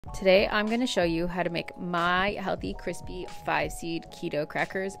Today I'm going to show you how to make my healthy crispy 5-seed keto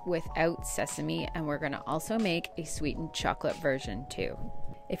crackers without sesame, and we're going to also make a sweetened chocolate version too.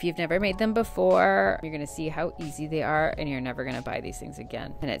 If you've never made them before, you're going to see how easy they are and you're never going to buy these things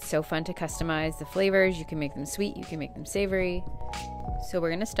again. And it's so fun to customize the flavors. You can make them sweet, you can make them savory. So we're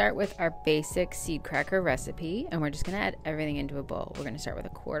going to start with our basic seed cracker recipe, and we're just going to add everything into a bowl. We're going to start with a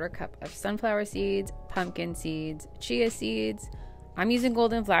 1/4 cup of sunflower seeds, pumpkin seeds, chia seeds. I'm using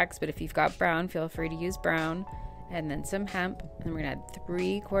golden flax, but if you've got brown, feel free to use brown. And then some hemp. And then we're going to add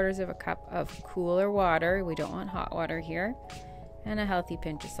 3/4 cup of cooler water. We don't want hot water here. And a healthy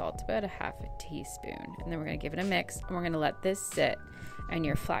pinch of salt, about a 1/2 teaspoon. And then we're going to give it a mix, and we're going to let this sit. And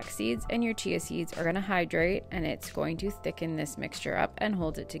your flax seeds and your chia seeds are going to hydrate, and it's going to thicken this mixture up and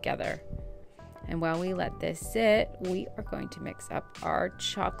hold it together. And while we let this sit, we are going to mix up our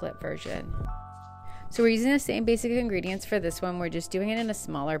chocolate version. So we're using the same basic ingredients for this one. We're just doing it in a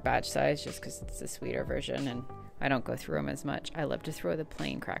smaller batch size just because it's a sweeter version and I don't go through them as much. I love to throw the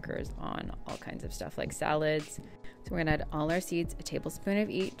plain crackers on all kinds of stuff like salads. So we're gonna add all our seeds, a tablespoon of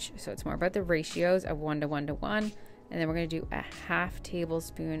each. So it's more about the ratios of 1 to 1 to 1. And then we're gonna do a 1/2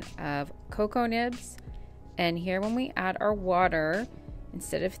 tablespoon of cocoa nibs. And here when we add our water,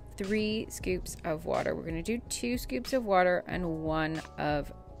 instead of 3 scoops of water, we're gonna do 2 scoops of water and 1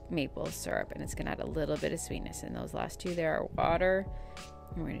 of maple syrup, and it's gonna add a little bit of sweetness. And those last 2 there are water.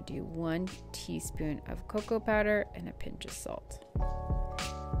 And we're gonna do 1 teaspoon of cocoa powder and a pinch of salt.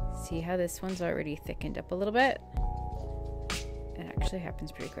 See how this one's already thickened up a little bit? It actually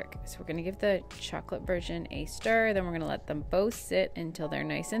happens pretty quick. So we're gonna give the chocolate version a stir, then we're gonna let them both sit until they're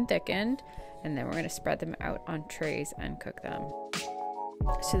nice and thickened, and then we're gonna spread them out on trays and cook them.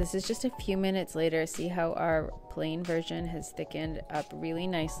 So this is just a few minutes later. See how our plain version has thickened up really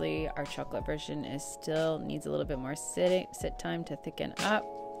nicely. Our chocolate version still needs a little bit more sit time to thicken up.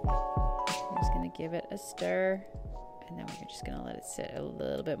 I'm just gonna give it a stir, and then we're just gonna let it sit a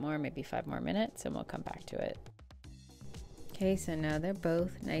little bit more, maybe 5 more minutes, and we'll come back to it. Okay, so now they're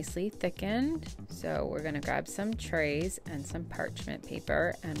both nicely thickened. So we're gonna grab some trays and some parchment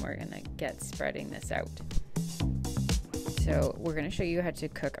paper, and we're gonna get spreading this out. So we're going to show you how to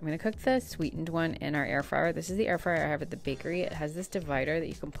cook. I'm going to cook the sweetened one in our air fryer. This is the air fryer I have at the bakery. It has this divider that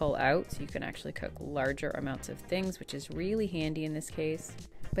you can pull out, so you can actually cook larger amounts of things, which is really handy in this case.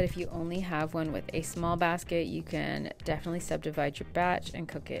 But if you only have one with a small basket, you can definitely subdivide your batch and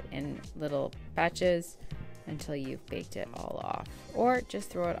cook it in little batches until you've baked it all off. Or just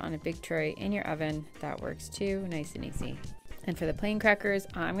throw it on a big tray in your oven. That works too, nice and easy. And for the plain crackers,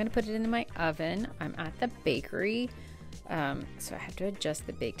 I'm going to put it in my oven. I'm at the bakery. So I have to adjust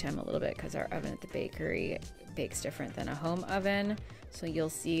the bake time a little bit because our oven at the bakery bakes different than a home oven. So you'll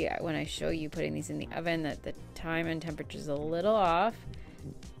see when I show you putting these in the oven that the time and temperature is a little off,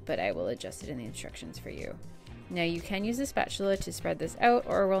 but I will adjust it in the instructions for you. Now you can use a spatula to spread this out,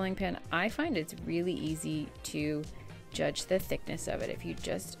 or a rolling pin. I find it's really easy to judge the thickness of it. If you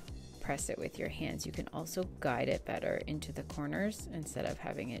just press it with your hands, you can also guide it better into the corners instead of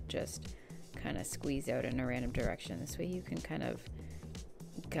having it just kind of squeeze out in a random direction. This way you can kind of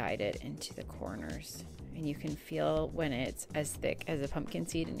guide it into the corners, and you can feel when it's as thick as a pumpkin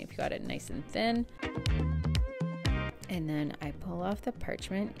seed and if you got it nice and thin. And then I pull off the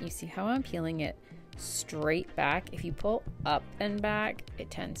parchment. You see how I'm peeling it straight back. If you pull up and back,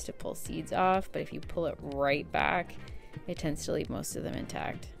 it tends to pull seeds off, but if you pull it right back, it tends to leave most of them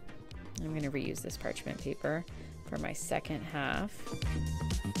intact. I'm going to reuse this parchment paper for my second half.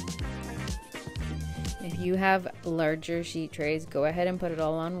 If you have larger sheet trays, go ahead and put it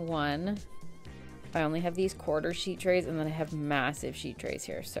all on one. I only have these 1/4 sheet trays, and then I have massive sheet trays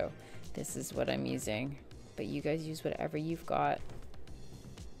here, so this is what I'm using. But you guys use whatever you've got.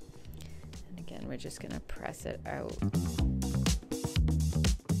 And again, we're just gonna press it out.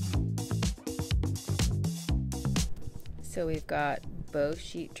 So we've got both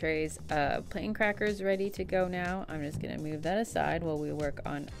sheet trays of plain crackers ready to go now. I'm just gonna move that aside while we work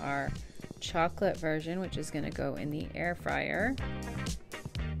on our chocolate version, which is going to go in the air fryer.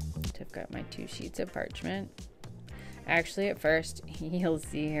 So I've got my 2 sheets of parchment. Actually, at first, you'll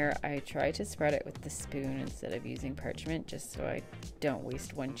see here, I try to spread it with the spoon instead of using parchment, just so I don't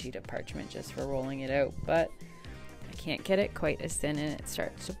waste 1 sheet of parchment just for rolling it out. But I can't get it quite as thin, and it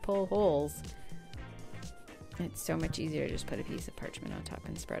starts to pull holes. It's so much easier to just put a piece of parchment on top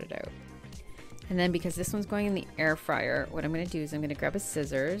and spread it out. And then because this one's going in the air fryer, what I'm going to do is I'm going to grab a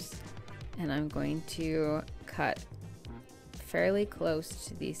scissors, and I'm going to cut fairly close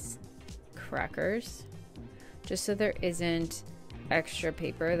to these crackers, just so there isn't extra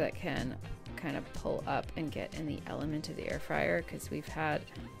paper that can kind of pull up and get in the element of the air fryer, because we've had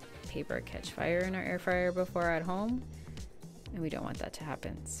paper catch fire in our air fryer before at home and we don't want that to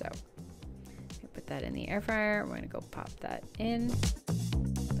happen. So put that in the air fryer. We're gonna go pop that in.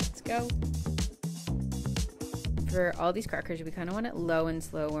 Let's go. For all these crackers, we kind of want it low and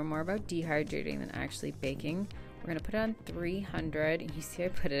slow. We're more about dehydrating than actually baking. We're gonna put it on 300. You see I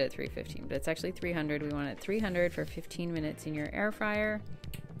put it at 315, but it's actually 300. We want it 300 for 15 minutes in your air fryer.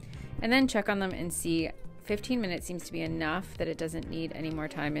 And then check on them and see. 15 minutes seems to be enough that it doesn't need any more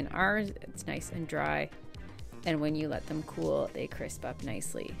time. In ours, it's nice and dry. And when you let them cool, they crisp up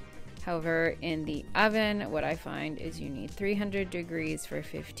nicely. However, in the oven, what I find is you need 300 degrees for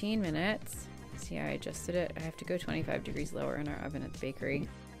 15 minutes. See how I adjusted it? I have to go 25 degrees lower in our oven at the bakery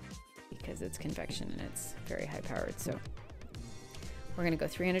because it's convection and it's very high powered. So we're gonna go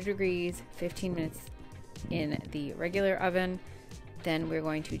 300 degrees, 15 minutes in the regular oven. Then we're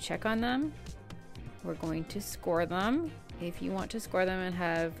going to check on them. We're going to score them. If you want to score them and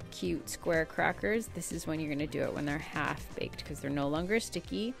have cute square crackers, this is when you're gonna do it, when they're half baked, because they're no longer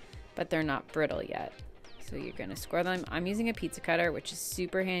sticky, but they're not brittle yet. So you're gonna score them. I'm using a pizza cutter, which is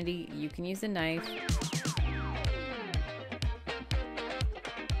super handy. You can use a knife.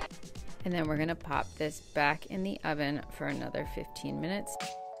 And then we're gonna pop this back in the oven for another 15 minutes.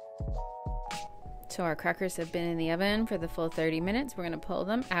 So our crackers have been in the oven for the full 30 minutes. We're gonna pull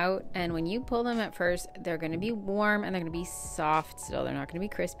them out, and when you pull them at first, they're gonna be warm and they're gonna be soft still. They're not gonna be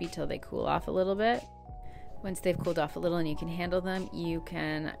crispy till they cool off a little bit. Once they've cooled off a little and you can handle them, you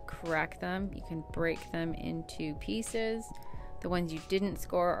can crack them. You can break them into pieces. The ones you didn't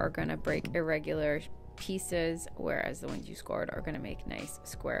score are gonna break irregular pieces, whereas the ones you scored are gonna make nice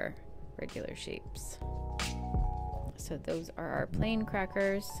square regular shapes. So those are our plain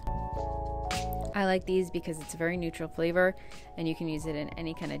crackers. I like these because it's a very neutral flavor and you can use it in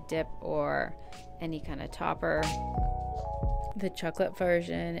any kind of dip or any kind of topper. The chocolate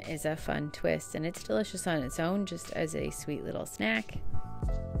version is a fun twist and it's delicious on its own, just as a sweet little snack.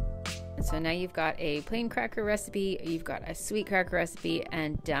 And so now you've got a plain cracker recipe, you've got a sweet cracker recipe,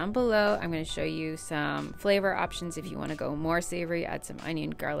 and down below I'm going to show you some flavor options if you want to go more savory. Add some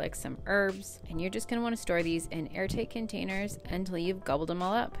onion, garlic, some herbs, and you're just going to want to store these in airtight containers until you've gobbled them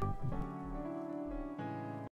all up.